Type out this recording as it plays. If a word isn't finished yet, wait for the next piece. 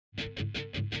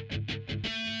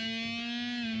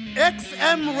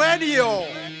XM Radio.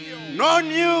 No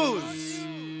news,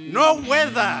 no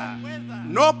weather,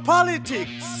 no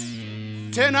politics.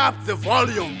 Turn up the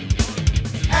volume.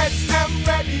 XM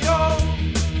Radio.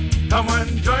 Come and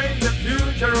join the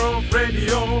future of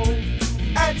radio.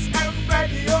 XM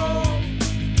Radio.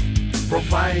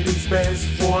 Providing space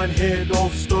for unheard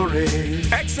of stories.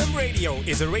 XM Radio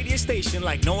is a radio station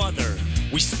like no other.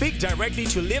 We speak directly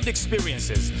to lived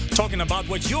experiences, talking about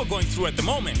what you're going through at the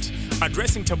moment,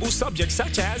 addressing taboo subjects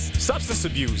such as substance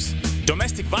abuse,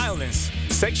 domestic violence,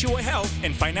 sexual health,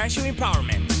 and financial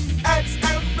empowerment.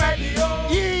 XM Radio.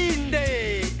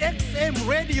 Inde XM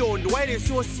Radio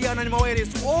ndiwayiresi osiyana ndi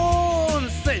mawayiresi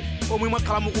onse omwe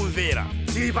mwakhala mukumvera.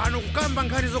 Tili pano kukamba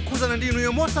nkhani zokhuzana ndi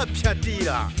inuyo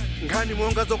mosapyatira. Nkhani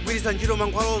monga zogwiritsa ntchito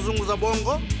mankhwala ozunguza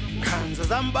bongo, nkhanza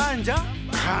za mbanja,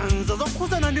 nkhanza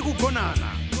zokhuzana ndi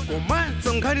kugonana,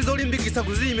 komanso nkhani zolimbikitsa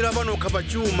kuziyimira pano pa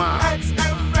chuma.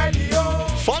 XM Radio.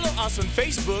 Follow us on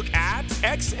Facebook at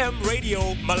XM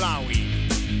Radio Malawi.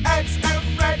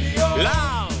 XM Radio.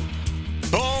 Loud,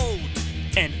 bold,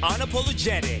 and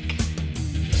unapologetic.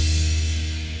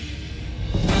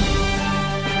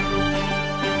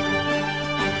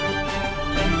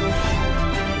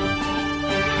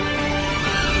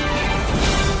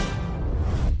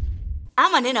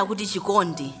 Amanena kuti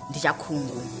chikondi ndi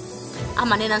chakhungu.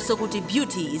 Amanenanso kuti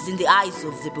beauty is in the eyes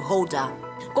of the beholder.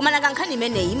 Koma nkhani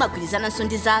imeneyi imagwirizananso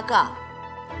ndi zaka.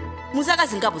 Muzaka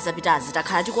zingapo zapitazi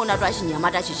takhala tikuona tu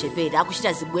achinyamata achichepere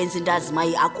akuchita zibwenzi ndi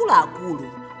azimayi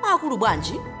akuluakulu. Akulu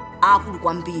bwanji? Akulu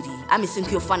kwambiri,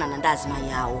 amisinkhu yofanana ndi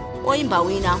azimayi awo. Oyimba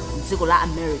wina m'dziko la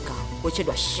America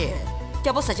ochedwa Cher.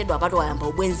 Taposachedwa pato wayamba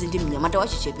ubwenzi ndi mnyamata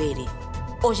wachichepere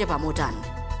ochepa motani.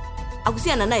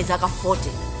 Akusiyana naye zaka 40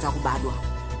 zakubadwa.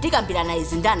 Tikambirana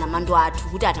izi ndana mando athu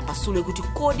kuti atambasule kuti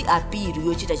kodi apiri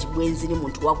yochita chibwenzi ni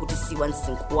munthu wakuti siwa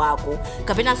msinkhu wako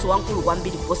kapenanso wankulu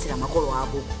kwambiri kuposera makolo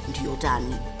ako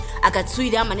ndiyotani.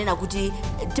 Akatswiri amanena kuti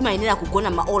timayenera kugona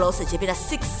maola osachepera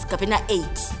 6 kapena 8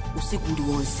 usiku ndi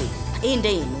wonse.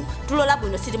 Inde inu tulola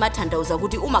bwino sitimatanthauza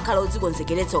kuti umakhala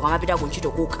udzikonzekeretsa ukamapita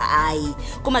kuntchito kokha ayi,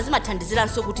 koma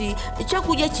zimathandiziranso kuti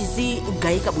chakudya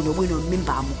chizigayika bwinobwino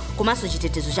m'mimbamo komanso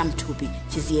chitetezo cha mthupi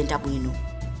chiziyenda bwino.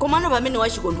 Komano pamene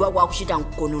wachikondi wako akuchita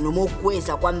mkonono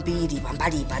mokweza kwambiri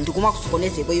pambalipa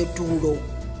ndikumakusokonezekweyo tulo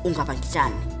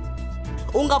ungapangichani.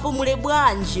 Ungapumule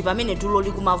bwanji pamene tulo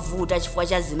likumavuta chifukwa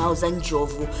cha zimawu za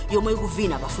njovu yomwe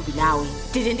ikuvina pafupi nawe.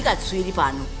 Tili ndikatswiri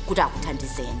pano kuti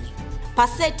akuthandizeni. Pa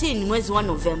 13 mwezi wa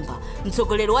Novemba,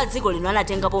 mtsogoleri wa dziko lino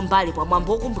anatengapo mbali pa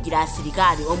mwambo wokumbukira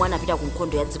asilikali omwe anapita ku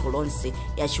nkhondo ya dziko lonse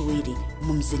yachiwiri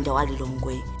mu mzinda wa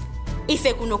Lilongwe.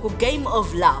 Ife kuno ku Game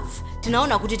of Love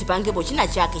tinaona kuti tipangepo china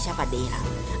chake chapadera.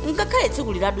 Ngakhale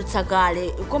tsiku liladutsa kale,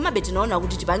 komabe tinaona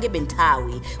kuti tipangebe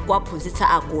nthawi kuwaphunzitsa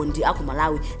agondi aku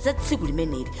Malawi za tsiku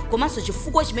limeneli, komanso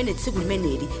chifukwa chimene tsiku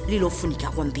limeneli lilofunika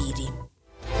kwambiri.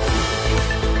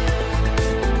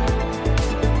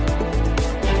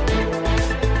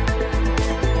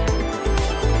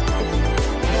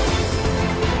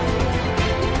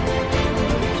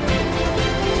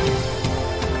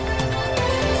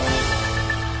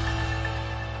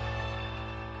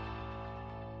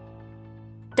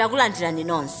 Takulandirani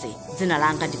nonse, dzina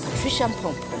langa ndi Patricia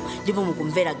Mpompo, ndipo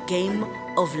mukumvera Game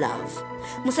of Love.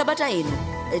 Musabata inu,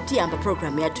 tiyamba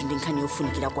program yathu ndi nkhani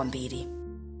yofunikira kwambiri.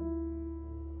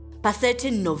 Pa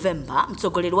 13 Novemba,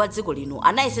 mtsogoleri wa dziko lino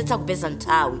anayesetsa kupeza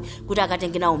nthawi kuti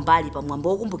akatenge nawo mbali pa mwambo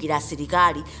wokumbukira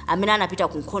asilikali amene anapita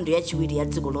ku nkhondo yachiwiri ya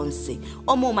dziko lonse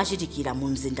omwe umachitikira mu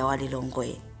mzinda wa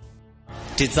Lilongwe.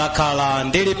 Tidzakhala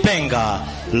ndi lipenga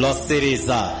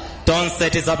losiriza. Tonse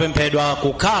tizapemphedwa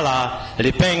kukhala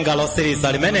lipenga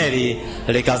losiriza limeneli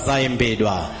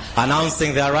likazayimbidwa.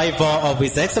 Announcing the arrival of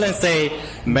His Excellency,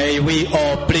 may we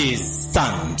all please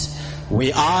stand.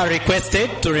 We are requested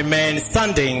to remain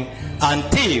standing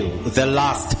until the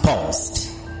last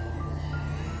post.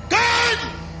 God!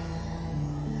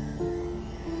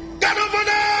 God over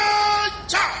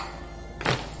nature!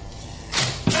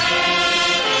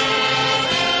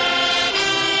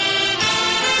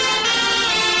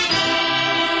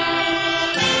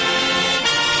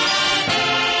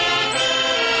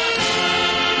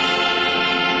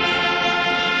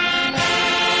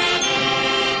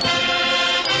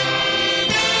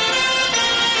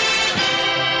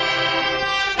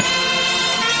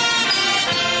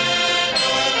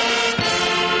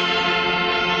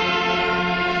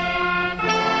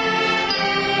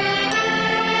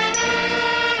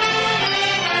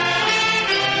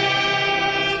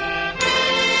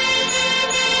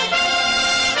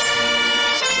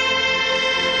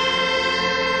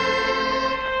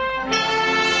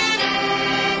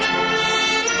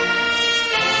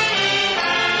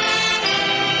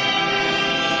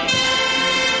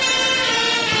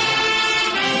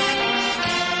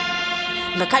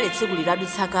 ngakhale tsiku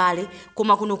liladutsa kale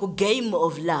koma kuno ku Game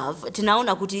of Love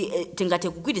tinaona kuti tingathe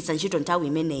kugwiritsa ntchito nthawi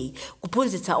imeneyi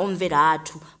kuphunzitsa omvera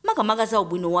athu makamaka za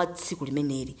ubwino wa tsiku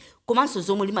limeneli komanso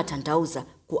zomwe limatanthauza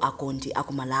ku akonde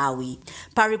aku Malawi.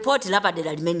 Pa report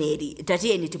lapadera limeneli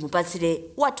tatiyeni timupatsire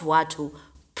wathu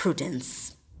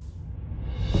Prudence.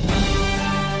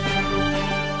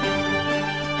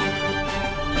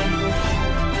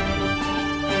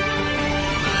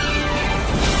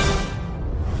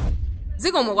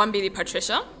 Zikomo kwambiri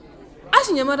Patricia.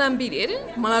 Achinyamata ambiri ere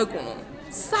Malawi kuno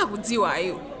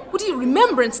sakudziwayo kuti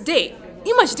Remembrance Day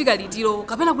imachitika litiro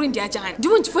kapena kuti ndi achani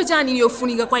ndipo nchifukwa chani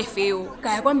yofunika kwa ifeyo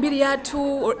kaya kwambiri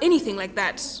yathu or anything like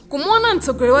that. Kumuona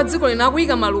mtsogoleri wa dziko lina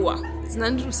akuyika maluwa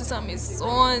zinanditusisa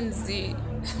misonzi.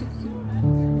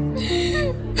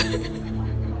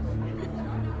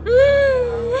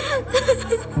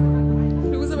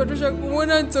 Ndikuza Patricia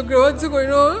kumuona mtsogoleri wa dziko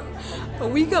lino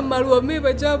akuyika maluwa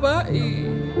meba chapa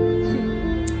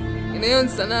ineyo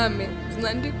nsaname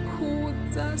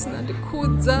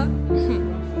zinandikhudza.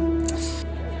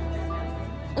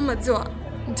 Umadziwa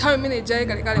nthawi imene jaye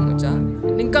kalekale muja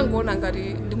ndinkangoona ngati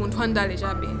ndi munthu wandale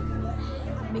chabe,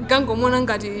 ndinkangomuona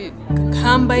ngati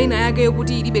nkhamba ina yake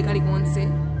yokuti ilibe kalikonse.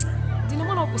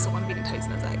 Ndinamona kupusa kwambiri nthawi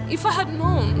zina zake. If I had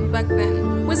known back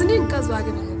then bwezi ndi mkazi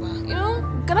wake panopa, you know,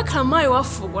 kanakhala mayi wa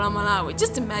fuko la Malawi.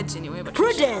 Just imagine iwe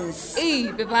Prudence.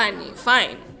 Pepani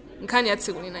fine nkhani ya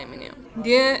tsiku lina imeneyo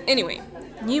ndiye. Anyway,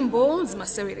 nyimbo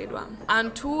zimaseweredwa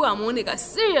anthu amaoneka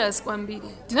serious kwambiri.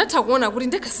 Ndinatha kuona kuti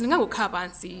ndekha sindingangokhala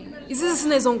pansi izi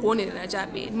sinazongoonelera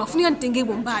chabe, ndimafunika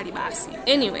nditengepo mbali basi.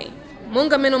 Anyway,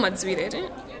 monga mmene umadziwirete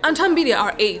anthu ambiri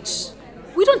our age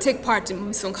we don't take part in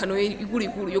misonkhano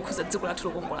ikuluikulu yokhuza dziko lathu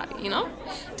lokongolali, you know.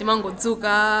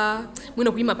 Timangodzuka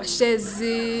mwina kuyima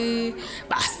pashezi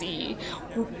basi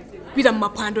kupita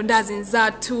mmaphwando ndi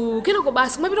azinzathu kenako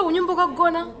basi kumapita ku nyumba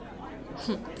kugona.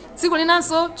 Tsiku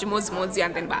linanso chimodzimodzi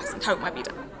and then basi nthawi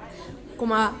kumapita.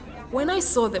 Koma when I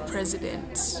saw the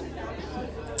president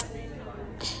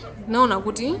naona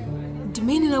kuti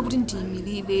ndimenera kuti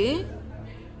ndiyimirire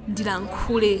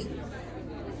ndilankhule.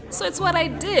 So it's what I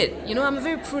did. You know, I'm a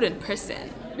very prudent person.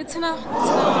 Lutena.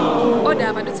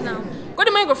 Order, but lutena. Got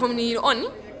the microphone on.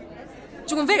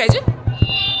 Chukumveka ichi?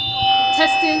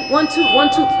 Testing. 1 2 1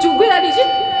 2. Chukugwira ichi?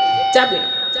 Chabwino.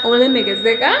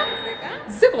 Olemekezeka.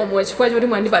 Zikomo chifukwa choti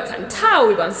mwandipatsa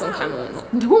nthawi pa msonkhano uno.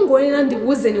 Ndikungolera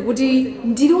ndikuwuzeni kuti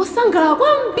ndili wosangalala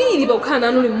kwambiri pakukhala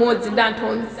nanu limodzi ndi anthu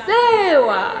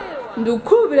onsewa.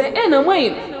 Ndikukhulupirira ena mwa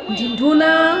inu ndi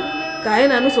nduna kaya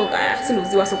nanuso kaya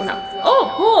sinduziwaso kuna.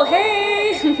 Oh,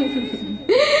 hey.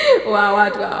 Wow,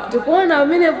 watu. Tukuona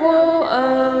amenepo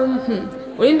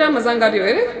ulinda mazanga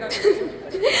tiwere.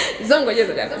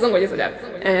 Zongojeza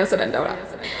jaka. Osadandaula.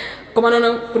 Koma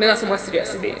nono kunena somwa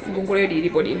serious ide ngongoledi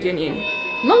ilipo ndiye.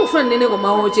 Mangufuna nene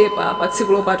koma ochepa pa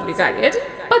tsiku lopatulika eti.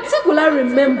 Pa tsiku la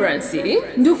remembrance ili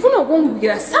ndifuna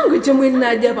kukumbukira sangwe chomwe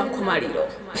ndinadya pa nkhomaliro.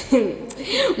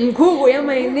 Nkhuku ya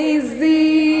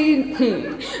mayonnaise.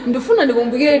 Ndifuna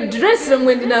ndikumbukire dress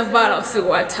lomwe ndinavala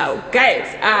usiku wathawu. Guys,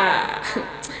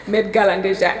 Met Gala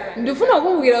ndeja. Ndifuna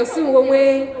kukumbukira usiku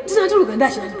komwe tinatuluka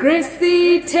ndachita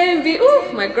Gracie, Temvi,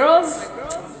 my girls.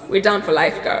 We're down for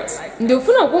life, girls.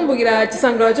 Ndifuna kukumbukira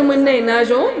chisangalalo chomwe ndinali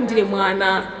nacho ndili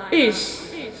mwana.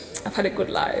 I've had a good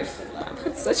life. I've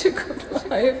had such a good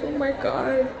life. Oh my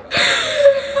God.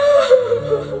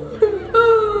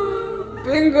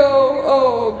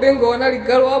 Bingo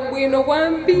naligalo abwino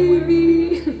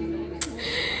kwambiri.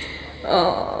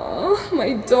 Oh,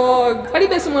 my dog.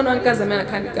 Palibe someone wankaza mena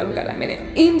kandi galungala mene.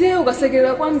 Inde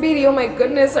ukasekerera kwambiri. Oh my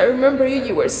goodness, I remember you.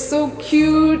 You were so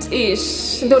cute.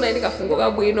 Ndona indika fungo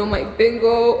kabwino my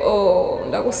bingo. Oh,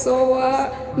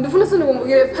 ndakusowa. Ndifuna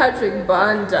sindikumbukire Patrick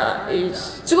Banda.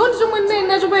 Chikondi chomwe ndine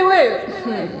nacho pa iweyo.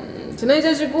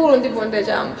 Chinaita chikulu ndipo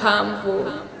ndecha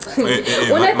mphamvu.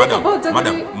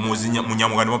 Madam,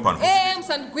 munyamuka ndipo pano.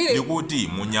 Msandigwire.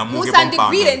 Ndikuti munyamuke pano.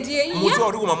 Musandigwire ndiye.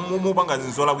 Muziwa kuti mupanga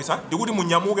zinzola kwisa. Ndikuti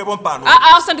munyamuke pano.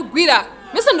 Usandigwira.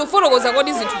 Mese ndoforokoza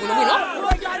kodi zinthu kuno bwino.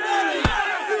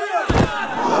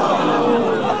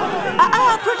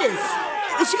 Prudence.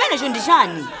 Chimene ndi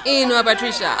chani? Ino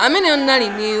Patricia, amene ndinali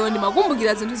neyo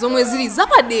ndimakumbukira zinthu zomwe zili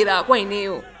zapadera kwa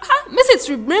ineyo. Mese it's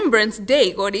Remembrance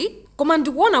Day kodi. Koma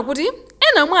ndikuona kuti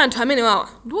ena mwa anthu amene wawa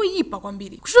ndiwoyipa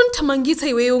kwambiri. Kuchithamangitsa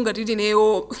iweyo ngati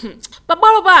ineyo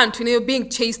pabwalo pa anthu ineyo being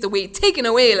chased away, taken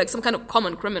away like some kind of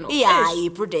common criminal. Yeah,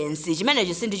 Prudence.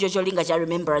 Chimenecho sindicho cholinga cha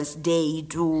Remembrance Day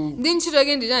tu. Ndi ntchito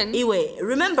yake ndi chani? Iwe,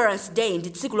 Remembrance Day ndi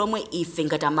tsiku lomwe ife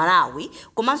ngati Malawi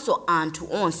komanso anthu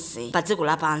onse pa dziko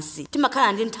lapansi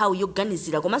timakhala ndi nthawi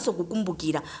yoganizira komanso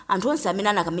kukumbukira anthu onse amene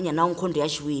anakamenya nawo nkhondo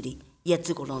yachiwiri ya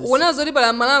dziko lonse. Unazoti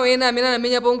pala Malawi ena amene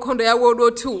anamenyapo nkhondo ya World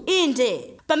War II.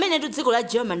 Inde pamene dziko la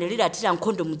Germany lidathira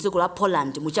nkhondo mu dziko la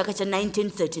Poland mu chaka cha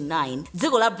 1939,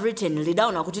 dziko la Britain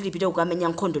lidaona kuti lipite kukamenya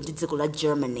nkhondo ndi dziko la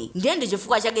Germany. Ndiye ndi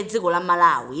chifukwa chake dziko la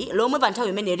Malawi lomwe pa nthawi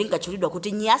imene linkatchulidwa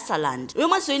kuti Nyasaland,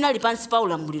 yomwenso inali pansi pa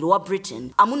ulamuliro wa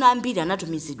Britain, amuna ambiri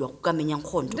anatumizidwa kukamenya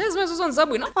nkhondo. Ndezimene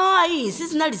zabwino? Ayi,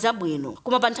 sizinali zabwino,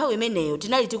 koma pa nthawi imeneyo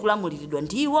tinali tikulamuliridwa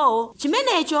ndi iwowo.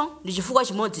 Chimenecho ndi chifukwa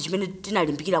chimodzi chimene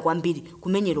tinalimbikira kwambiri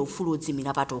kumenyera ufulu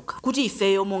odzimira patokha, kuti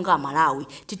ifeyo monga Malawi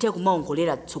tithe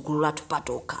kumaongolera tsogolo lathu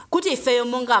patokha, kuti ifeyo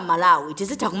monga Malawi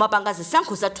tizitha kumapanga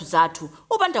zisankho zathu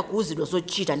opanda kuuzidwa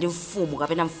zochita ndi mfumu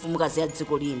kapena mfumukazi ya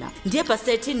dziko lina. Ndiye pa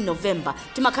 13 November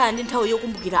timakhala ndi nthawi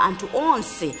yokumbukira anthu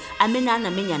onse amene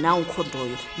anamenya nawo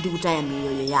nkhondoyo ndi kutaya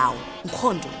miyoyo yawo.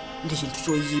 Nkhondo ndi chinthu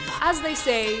choyipa. As they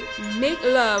say, make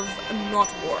love not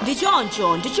war. Ndi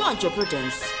choncho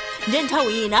Prudence. Ndiye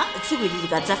nthawi ina tsiku ili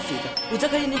likadzafika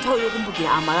udzakhale ndi nthawi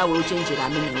yokumbukira Amalawi ochenjera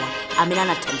amenewa amene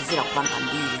anathandizira kupanga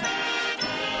mbiri.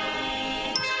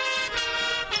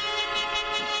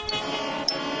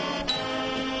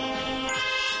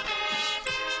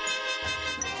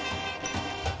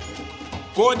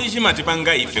 Kodi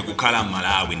chimatipanga ife kukhala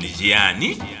Malawi ndi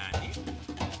chiyani?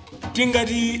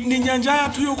 Tingati ndi nyanja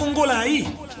yathu yokongolayi?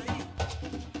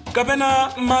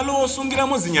 Kapena malo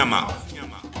osungiramo zinyamawo?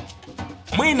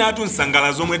 Mwina atu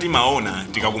nsangala zomwe timaona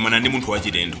tikakumana ndi munthu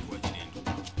wachilendo.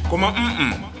 Koma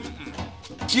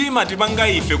chimatipanga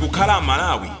ife kukhala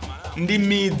Malawi ndi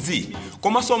midzi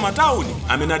komanso matawuni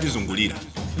amene atizungulira.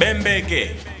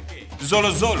 Bembeke,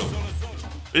 Zolozolo,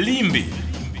 Limbi,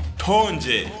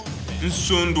 Thonje,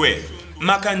 Msundwe,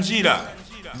 Makanjira,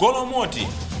 Golomoti,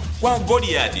 kwa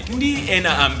Goliati ndi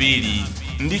ena ambiri.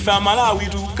 Ndife Malawi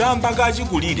kamba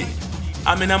kachikulire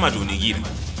amene amatiunikira.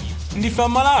 Ndife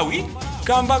Malawi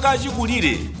kamba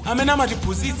kachikulire amene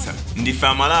amatiphunzitsa.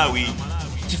 Ndife Malawi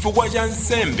chifukwa cha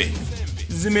nsembe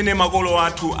zimene makolo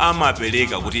athu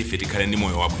amapereka kuti ife tikhale ndi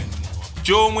moyo wabwino.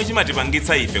 Chomwe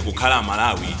chimatipangitsa ife kukhala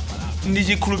Malawi ndi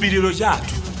chikhulupiriro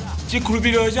chathu.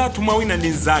 Chikhulupiriro chathu mwawina ndi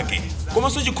nzake,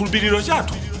 komanso chikhulupiriro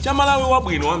chathu cha Malawi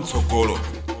wabwino wamtsogolo.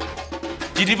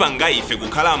 Chitipanga ife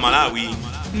kukhala Malawi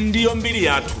ndiyo mbiri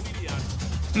yathu,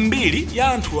 mbiri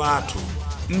ya anthu athu.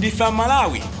 Ndife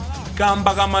Malawi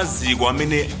kamba kamaziko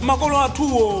amene makolo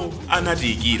athuwo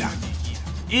anatiyikira.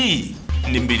 Iyi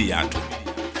ndi mbiri yathu.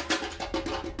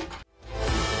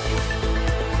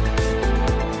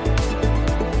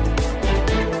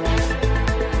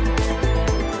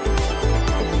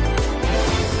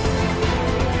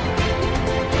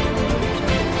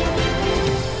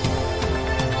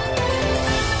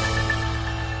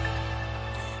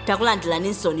 Takulandila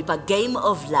Ninsoni pa Game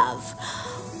of Love.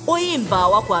 Oyimba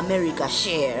wa ku America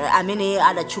Cher amene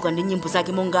adatchuka ndi nyimbo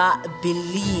zake monga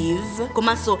Believe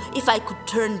komanso If I Could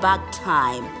Turn Back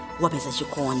Time wapeza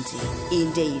chikondi.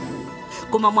 Inde inu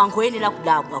koma mwangoyenera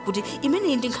kudabwa kuti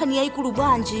imene ndi nkhani yayikulu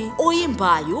bwanji.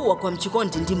 Oyimbayo wakwa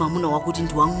mchikondi ndi mamuna wakuti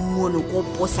ndi wang'ono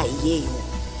koposa iyeyo,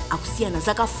 akusiyana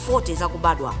zaka 40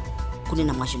 zakubadwa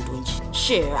kunena mwachindunji.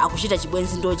 Cher akuchita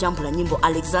chibwenzi ndi ojambula nyimbo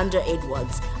Alexander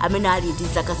Edwards amene ali ndi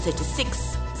zaka 36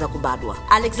 zakubadwa.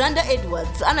 Alexander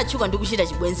Edwards anatchuka ndi kuchita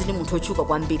chibwenzi ndi munthu otchuka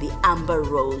kwambiri Amber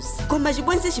Rose. Koma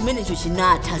chibwenzi chimenecho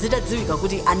chinatha zitadziwika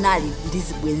kuti anali ndi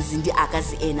zibwenzi ndi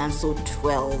akazi enanso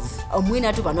 12. Mwina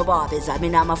atu panopa wapeza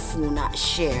amene amafuna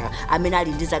Cher amene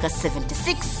ali ndi zaka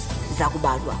 76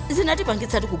 zakubadwa.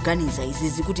 Zinatipangitsa kuganiza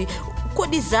izizi kuti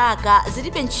kodi zaka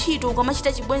zilibe ntchito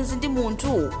ukamachita chibwenzi ndi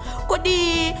munthu?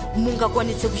 Kodi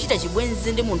mungakwanitse kuchita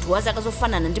chibwenzi ndi munthu wa zaka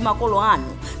zofanana ndi makolo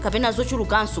anu kapena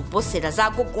zochulukanso kuposera za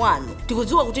agogo anu?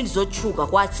 Tikudziwa kuti ndi zotchuka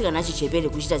kwa atsikana achichepere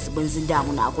kuchita zibwenzi ndi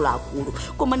amuna akuluakulu,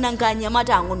 koma nanga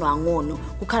anyamata ang'onoang'ono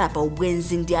kukhala pa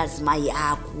ubwenzi ndi azimayi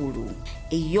aakulu?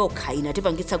 Iyokha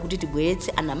inatipangitsa kuti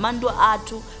tibweretse anamandwa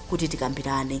athu kuti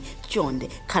tikambirane. Chonde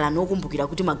khala nokumbukira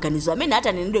kuti maganizo amene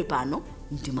atanenedwe pano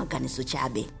ndi maganizo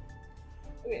chabe.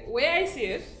 Where I see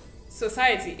it,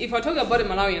 society, if we're talking about the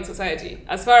Malawian society,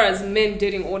 as far as men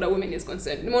dating older women is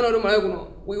concerned,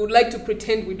 we would like to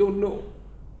pretend we don't know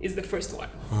is the first one.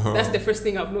 That's the first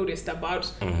thing I've noticed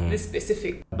about this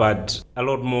specific. But a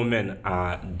lot more men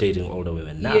are dating older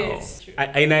women now. Yes.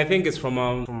 And I think it's from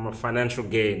a financial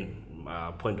gain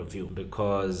point of view,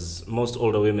 because most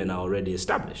older women are already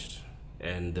established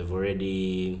and they've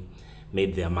already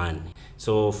made their money.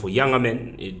 So for younger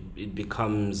men, it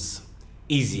becomes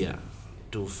easier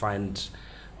to find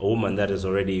a woman that is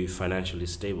already financially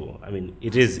stable. I mean,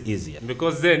 it is easier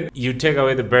because then you take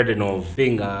away the burden of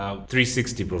being a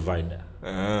 360 provider.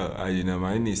 Ayina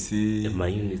mainisi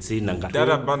Mainisi nanga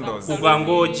data bundles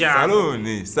kukangoja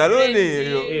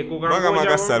saloni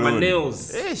maka saloni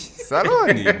nails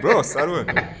saloni bro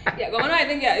saloni. Yeah, but I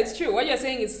think it's true. What you're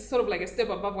saying is sort of like a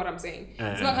step above what I'm saying.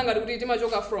 It's not hanga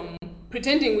from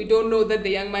pretending we don't know that the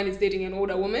young man is dating an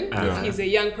older woman. If he's a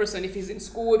young person, if he's in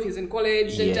school, if he's in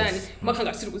college, Yes.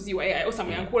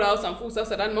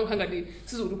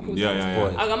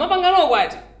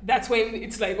 That's when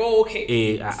it's like, oh,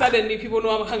 okay. Suddenly people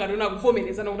know I'm 4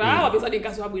 minutes and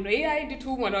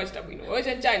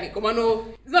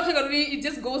it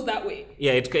just goes that way.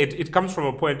 Yeah, it comes from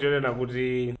a point where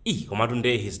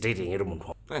he's dating yeah,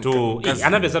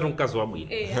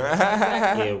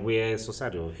 we're a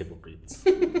society of hypocrites.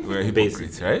 We're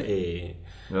hypocrites, right?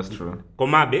 That's true.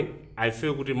 Komabe, I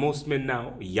feel that most men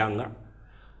now, younger,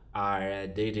 are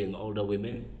dating older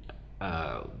women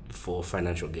for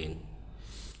financial gain.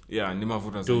 Yeah, ni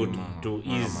mafuta to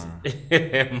ease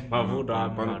mafuta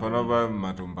panova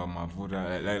matumba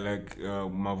mafuta like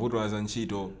mafuta as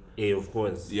anchito. Of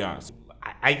course. Yeah.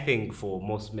 I think for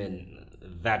most men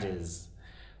that is,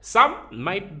 some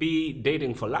might be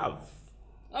dating for love.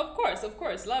 Of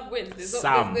course, love wins. There's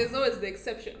always the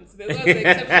exceptions. There's always the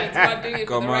exceptions about doing it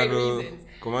for the right reasons.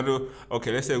 Commando,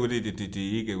 okay, let's say we did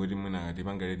it with muna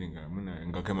dipanga dating muna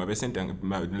ngakema percent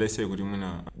let's say we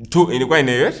muna 2 ilikuwa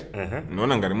inayet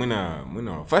naona ngari muna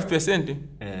 5%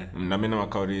 mnamena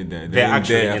makauri they're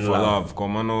actually in for love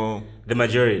commando the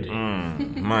majority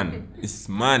man it's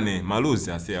money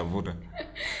maluzi asiyavuta.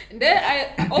 Then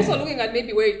I also looking at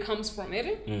maybe where it comes from.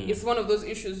 It's one of those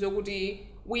issues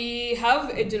we have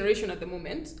a generation at the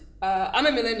moment. I'm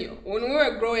a millennial. When we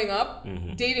were growing up,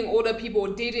 dating older people,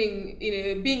 being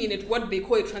in it, what they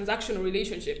call a transactional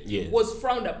relationship, was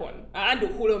frowned upon.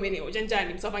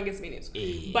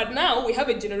 But now we have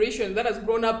a generation that has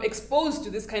grown up exposed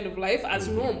to this kind of life as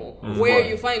normal, where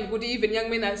you find good even young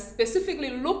men are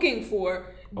specifically looking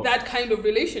for that kind of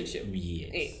relationship.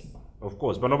 Yes. Of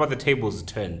course, but now the tables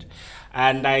turned.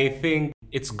 And I think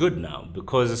it's good now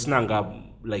because it's not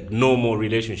like normal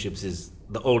relationships is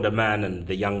the older man and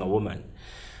the younger woman.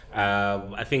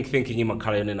 I think thinking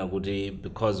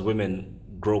because women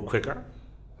grow quicker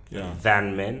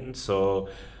than men, so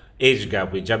age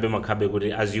gap with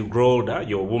as you grow older,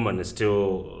 your woman is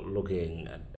still looking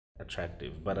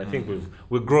attractive, but I think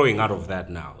we're growing out of that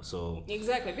now. So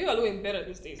exactly, people are doing better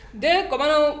these days. Then,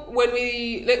 when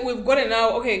we've gotten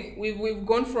now, okay, we've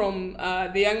gone from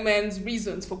the young man's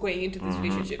reasons for going into these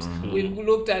relationships. We've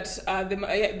looked at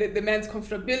the man's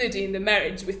comfortability in the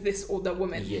marriage with this older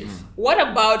woman. Yes. What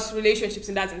about relationships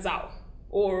in that Zao?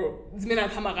 Or even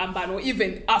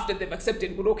after they've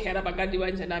accepted, even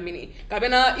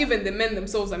the men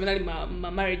themselves,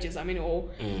 marriages,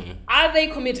 are they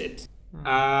committed?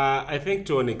 I think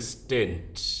to an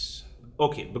extent,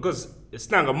 okay, because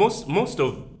Snanga, most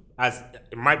of, as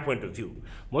in my point of view,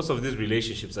 most of these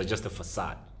relationships are just a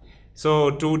facade.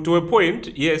 So to a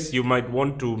point, yes, you might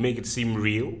want to make it seem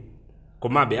real.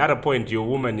 Komabe, at a point, your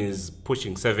woman is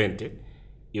pushing 70,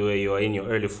 you are in your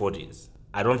early 40s.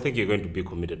 I don't think you're going to be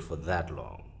committed for that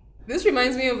long. This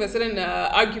reminds me of a certain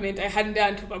argument I had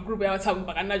done to a group.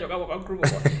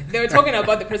 They were talking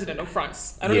about the president of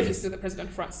France. I don't know if he's still the president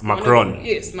of France. Macron.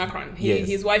 Yes, Macron.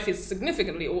 His wife is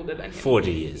significantly older than him.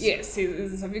 40 years. Yes,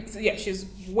 she's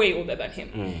way older than him.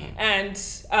 And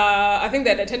I think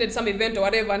that attended some event or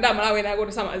whatever, and when I go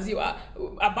to some Aziwa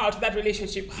about that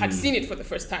relationship, had seen it for the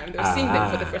first time. They were seeing them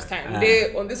for the first time.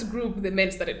 They, on this group, the men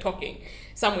started talking.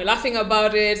 Some were laughing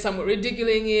about it, some were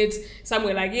ridiculing it, some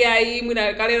were like,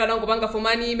 for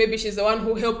money, maybe she's the one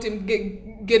who helped him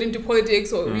get into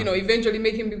politics or eventually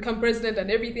make him become president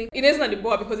and everything. It is not a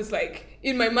bore because it's like,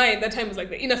 in my mind, that time was like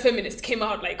the inner feminist came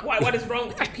out like, what is wrong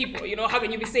with these people? How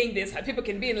can you be saying this? How people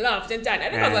can be in love? I think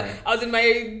I was in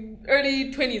my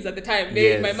early 20s at the time.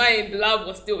 In my mind, love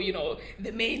was still,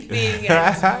 the main thing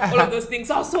and all of those things.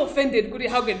 So I was so offended.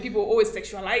 How can people always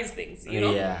sexualize things,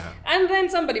 Yeah. And then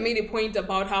somebody made a point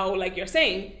about how, like you're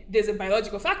saying, there's a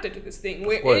biological factor to this thing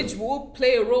where age will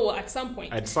play a role at some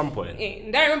point. At some point.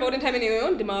 And I remember one time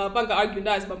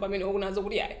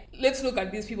let's look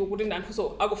at these people who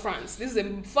go France. This is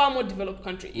a far more developed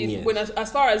country. When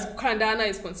as far as Kandana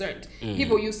is concerned,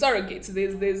 people use surrogates.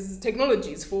 There's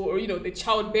technologies for the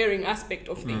childbearing caring aspect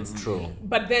of things. True.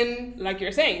 But then, like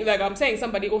you're saying, like I'm saying,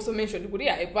 somebody also mentioned, maybe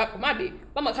aspect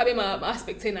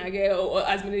or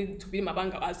as many to be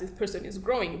mabanga as this person is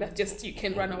growing, that just you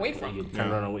can run away from. You can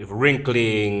run away from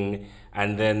wrinkling,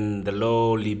 and then the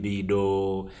low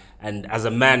libido, and as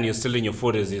a man, you're still in your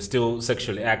 40s, you're still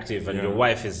sexually active, and your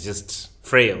wife is just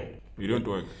frail. You don't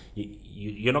work.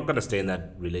 You're not gonna stay in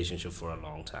that relationship for a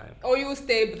long time. Or you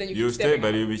stay, but then you keep stay, stepping but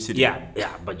out. you'll be cheating.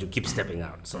 Yeah, but you keep stepping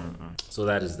out. So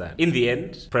that is that. In the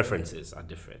end, preferences are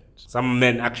different. Some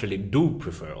men actually do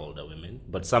prefer older women,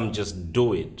 but some just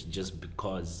do it just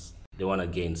because they want to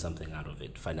gain something out of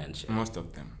it financially. Most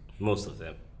of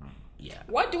them. Yeah.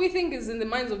 What do we think is in the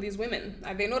minds of these women?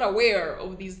 Are they not aware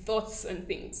of these thoughts and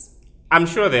things? I'm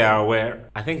sure they are aware.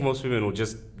 I think most women will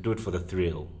just do it for the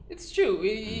thrill. It's true.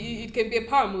 It can be a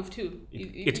power move too.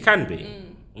 It can be.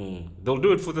 They'll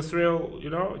do it for the thrill,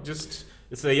 just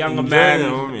it's a younger Enjoy man. the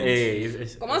moment.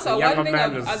 It's One a younger thing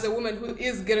man as a woman who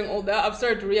is getting older, I've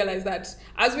started to realize that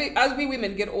as we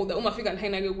women get older,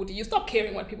 you stop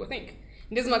caring what people think.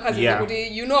 This is my cousin. Yeah.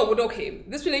 Okay,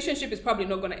 this relationship is probably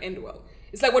not going to end well.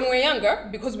 It's like when we're younger,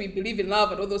 because we believe in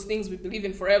love and all those things, we believe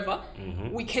in forever,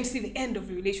 we can't see the end of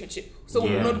the relationship. So we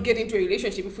will not get into a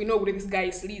relationship if we know this guy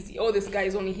is sleazy. Oh, this guy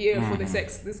is only here for the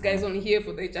sex. This guy is only here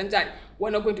for the janjan. We're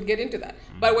not going to get into that.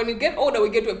 But when you get older, we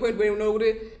get to a point where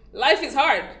life is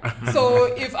hard. So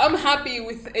if I'm happy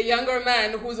with a younger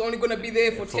man who's only going to be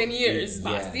there for 10 years,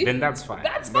 then that's fine.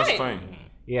 That's fine.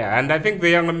 Yeah, and I think the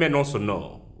younger men also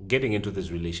know, getting into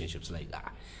these relationships, like,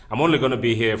 I'm only going to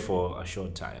be here for a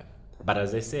short time. But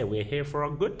as they say, we're here for a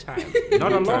good time,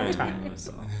 not a long time.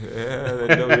 So.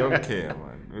 Yeah, we don't care,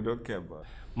 man. We don't care about it.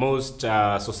 Most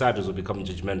societies will become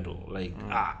judgmental. Like,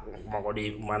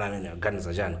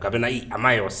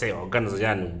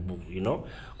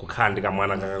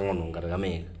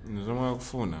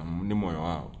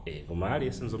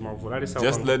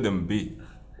 Just let them be.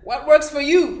 What works for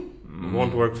you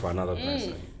won't work for another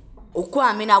person. Kwa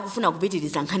amene akufuna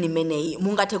kupitiriza nkhani imeneyi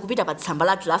mungathe kupita pa tsamba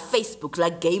lathu la Facebook la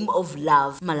Game of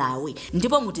Love Malawi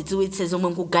ndipo mutidziwitse zomwe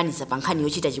mukuganiza pa nkhani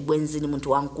yochita chibwenzi ni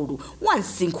munthu wamkulu wa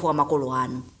msinkhu wa makolo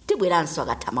anu tibweranso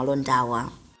akatha malondawa.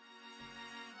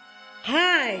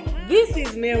 Hi, this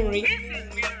is Mary.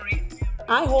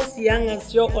 I host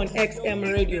Youngest Show on XM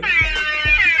Radio.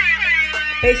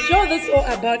 A show that's all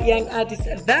about young artists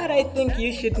that I think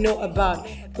you should know about.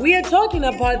 We are talking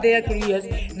about their careers,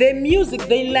 the music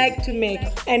they like to make,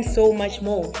 and so much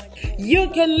more. You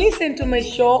can listen to my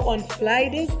show on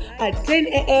Fridays at 10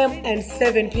 a.m. and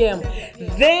 7 p.m.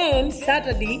 Then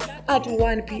Saturday at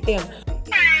 1 p.m.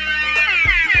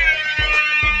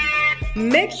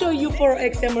 Make sure you follow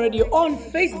XM Radio on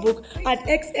Facebook at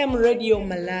XM Radio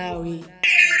Malawi.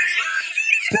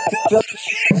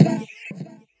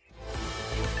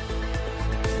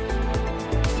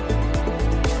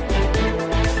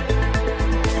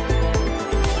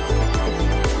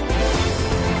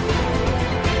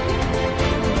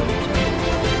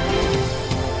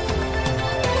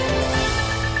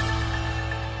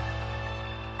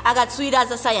 Akatswiri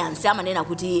za science amanena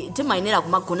kuti timayenera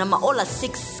kumagona maola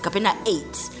 6 kapena 8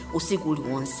 usiku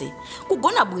uliwonse.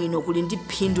 Kugona bwino kuli ndi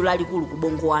phindu lalikulu ku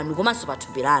bongo wanu komanso pa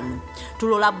thupi lanu.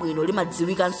 Tulo labwino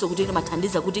limadziwikanso kuti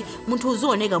limathandiza kuti munthu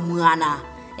uzioneka mwana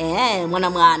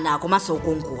komanso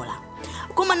ukongola.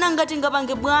 Koma nanga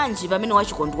tingapange bwanji pamene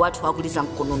wachikondi wathu akuliza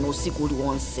mkonono usiku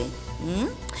uliwonse?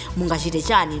 Mungachite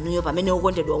chani nuyo pamene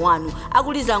ukondedwa wanu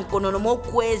akuliza mkonono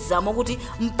mokweza mokuti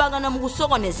mpaka na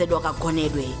mukusokonezedwa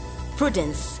kagonedwe?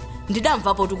 Prudence,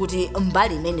 ndidamvapo kuti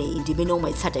mbali imeneyi ndi imene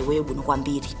umayitsata iweyo bwino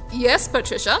kwambiri. Yes,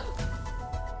 Patricia.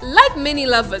 Like many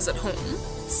lovers at home,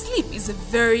 sleep is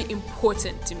very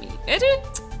important to me.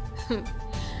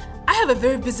 I have a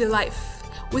very busy life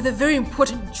with a very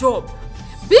important job.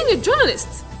 Being a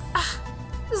journalist,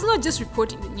 is not just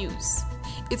reporting the news.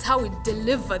 It's how we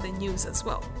deliver the news as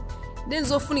well. Then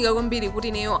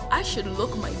I should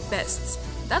look my best.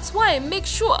 That's why I make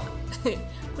sure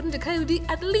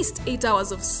at least 8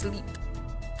 hours of sleep.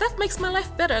 That makes my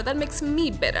life better. That makes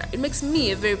me better. It makes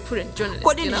me a very prudent journalist.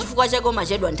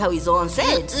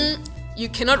 You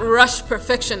cannot rush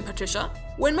perfection, Patricia.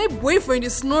 When my boyfriend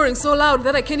is snoring so loud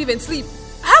that I can't even sleep,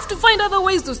 I have to find other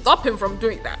ways to stop him from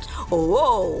doing that.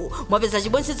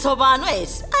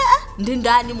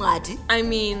 I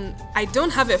mean, I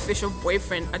don't have an official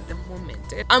boyfriend at the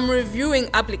moment. I'm reviewing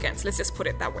applicants, let's just put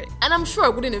it that way. And I'm sure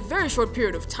within a very short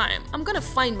period of time, I'm gonna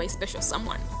find my special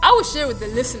someone. I will share with the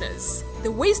listeners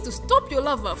the ways to stop your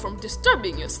lover from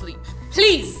disturbing your sleep.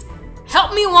 Please,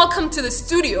 help me welcome to the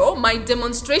studio my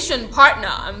demonstration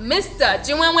partner, Mr.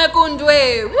 Chimwemwe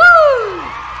Kundwe. Woo!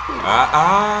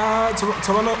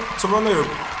 Tsopano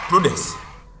Prudence.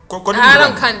 Ala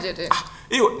nkanjete.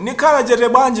 Iyo nikhala jete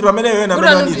bwanji pamene yena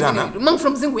amenanitana. Mang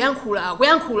from zingu yankhula.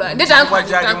 Ndeta yankhula.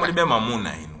 Kwajali mulibe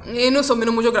mamuna ino. Ino so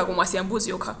mino mujogera kumwasi yambuzi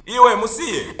yokha. Iwe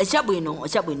musiye. Chabwino.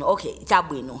 Okay,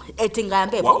 chabwino.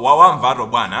 Tingayambe. Wawamva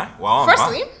bwana, wawamva.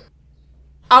 Firstly,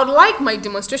 I would like my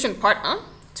demonstration partner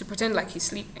to pretend like he's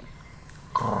sleeping.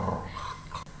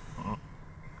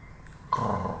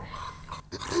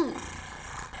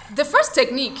 The first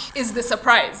technique is the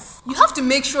surprise. You have to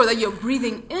make sure that you're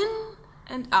breathing in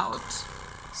and out,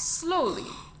 slowly,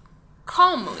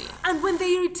 calmly, and when the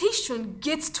irritation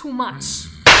gets too much.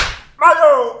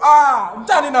 Mayo,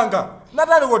 mtani nanga.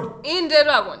 Natani wodi.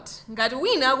 Indero akonti. Ngati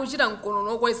wina akuchita mkono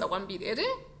nokweza kwambiri, eti?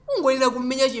 Ungolira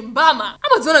kumenya chimbama.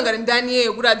 Amadziona ngati ndani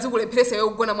yeye kuti adzikulepheresa iwe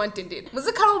kugona mwamtendere.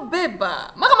 Muzikhala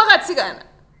ubeba. Makamaka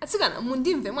atsikana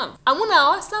mundimve mwamva. Amuna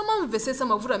awa samamvesesa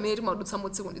mavuto amene timadutsa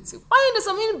tsiku ndi tsiku.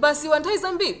 Oyendesa mini basi wa nthawi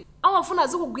zambiri amafuna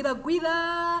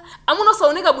azikugwiragwira. Amuna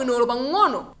osaoneka bwinolo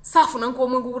pang'ono safuna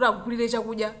nkomwe kuti akugulire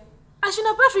chakudya.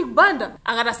 Ashina Patrick Banda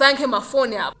akatasankhe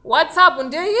mafoni apo. WhatsApp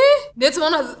ndiye ndetsi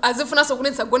mwana azifunanso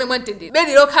kunetsa gone mwamtendere.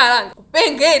 Bedi lokhalanga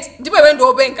kupengeti ndipo iwe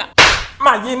ndiopenga.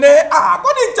 Manyine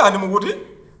kodi nchani mukuti?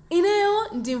 Ineyo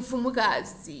ndi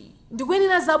mfumukazi.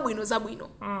 Ndikwenera zabwino.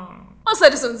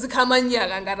 Osati sonzikhala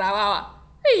manyaka ngati awawa.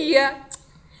 Iya.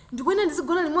 Ndikwenera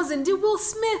ndizigona limodzi ndi Will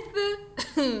Smith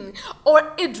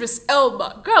or Idris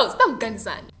Elba. Girls,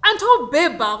 tamganizani. Anthu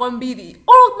obeba kwambiri.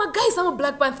 Or magays ama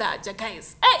Black Panther aja,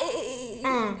 guys.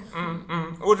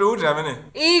 Uti amene.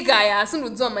 Igaya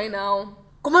sindudziwa maina awo.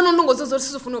 Koma nondongozozo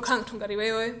tisifuna ukhala ngati ngati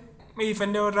wewe. Ife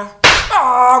ndewota.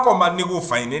 Koma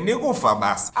nikufa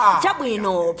basi.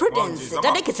 Chabwino, Prudence,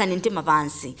 tadeketsani mtima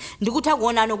pansi. Ndikutha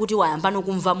kuonano kuti wayamba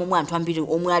nokumva momwe anthu ambiri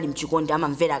omwe ali mchikondi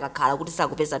amamvera akakhala kuti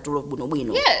sakupeza tulo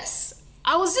bwinobwino. Yes,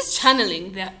 I was just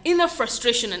channeling their inner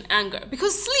frustration and anger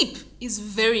because sleep is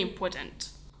very important.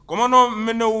 Koma no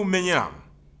mmene umenyera.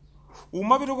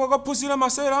 Umapita kwakaphunzira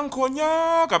masera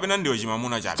nkhonya kapena ndiyo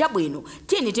chimamuna chake. Chabwino,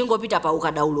 tiyeni tingopita pa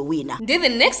ukadaulo wina. Then the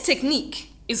next technique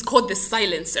is called the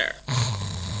silencer.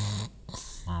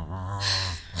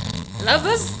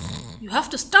 Lovers, you have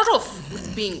to start off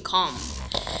with being calm.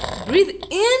 Breathe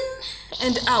in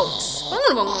and out. When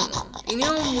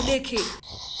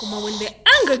the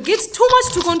anger gets too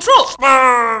much to control.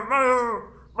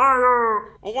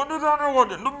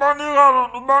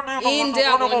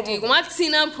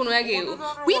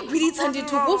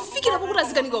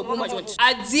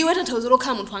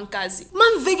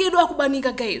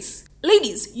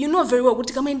 Ladies, you know very well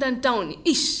kuti kama in town,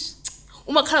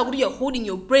 umakhala kuti you're holding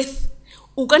your breath.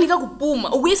 Ukanika kupuma.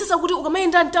 Ukuyesesa kuti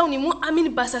ukamaenda town mu amini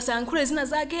basa sayankhule zina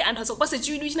zake anthu azokupasa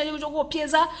chiwidu china chako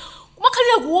chokopyeza.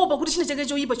 Kumakhalira kuopa kuti china chake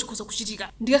choyipa chikhoza kuchitika.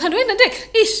 Ndikakhandoenda ndekha.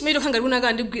 Meito khanga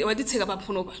kunaka waditseka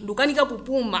paphunopa. Ndukanika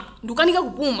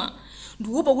kupuma.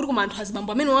 Ndikuopa kuti kuma anthu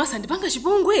azibambo amene wasandipanga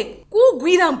chipongwe.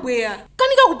 Kugwira mpweya.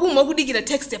 Kanika kupuma kudikira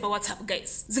text pa WhatsApp,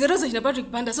 guys. Zikatoza china Patrick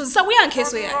Banda so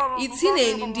zisakuyankheso ya.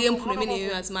 Itsineni ndiye mphuno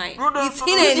imeneyo azimayi.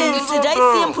 Itsineni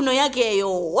ndidaisiye mphuno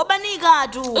yakeyo. Wabanika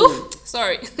tu.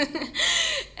 Sorry.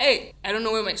 Hey, I don't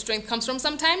know where my strength comes from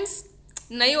sometimes.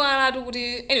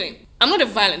 Anyway, I'm not a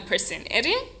violent person,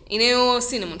 Eddie. A lot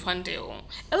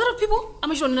of people,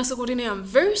 I'm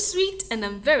very sweet and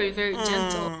I'm very, very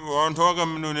gentle.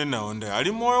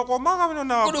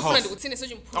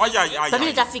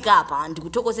 Pamene tafika apa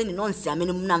ndikuthokozeni nonse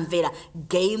amene munamvera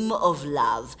Game of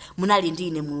Love. Munali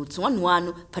ndine mulutsi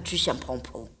wanu Patricia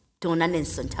Mpompo.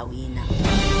 Tionanenso nthawi ina.